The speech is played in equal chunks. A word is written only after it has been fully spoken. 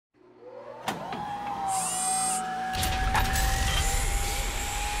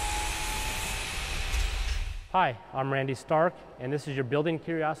Hi, I'm Randy Stark, and this is your Building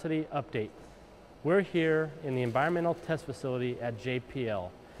Curiosity Update. We're here in the Environmental Test Facility at JPL,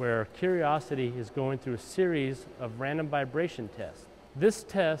 where Curiosity is going through a series of random vibration tests. This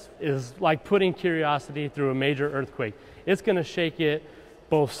test is like putting Curiosity through a major earthquake. It's going to shake it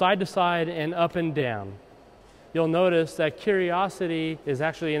both side to side and up and down. You'll notice that Curiosity is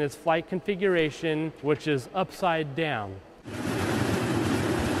actually in its flight configuration, which is upside down.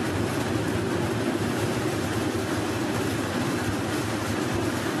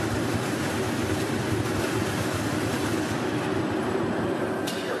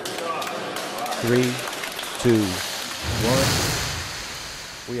 Three, two,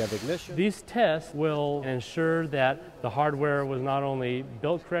 one. We have ignition. These tests will ensure that the hardware was not only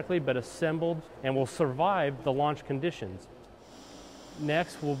built correctly, but assembled and will survive the launch conditions.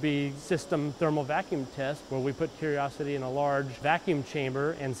 Next will be system thermal vacuum test, where we put Curiosity in a large vacuum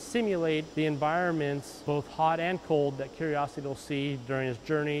chamber and simulate the environments, both hot and cold, that Curiosity will see during its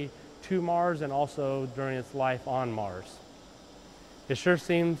journey to Mars and also during its life on Mars. It sure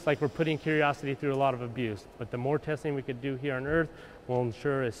seems like we're putting Curiosity through a lot of abuse, but the more testing we could do here on Earth will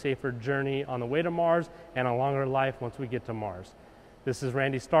ensure a safer journey on the way to Mars and a longer life once we get to Mars. This is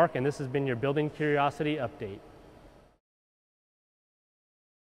Randy Stark, and this has been your Building Curiosity Update.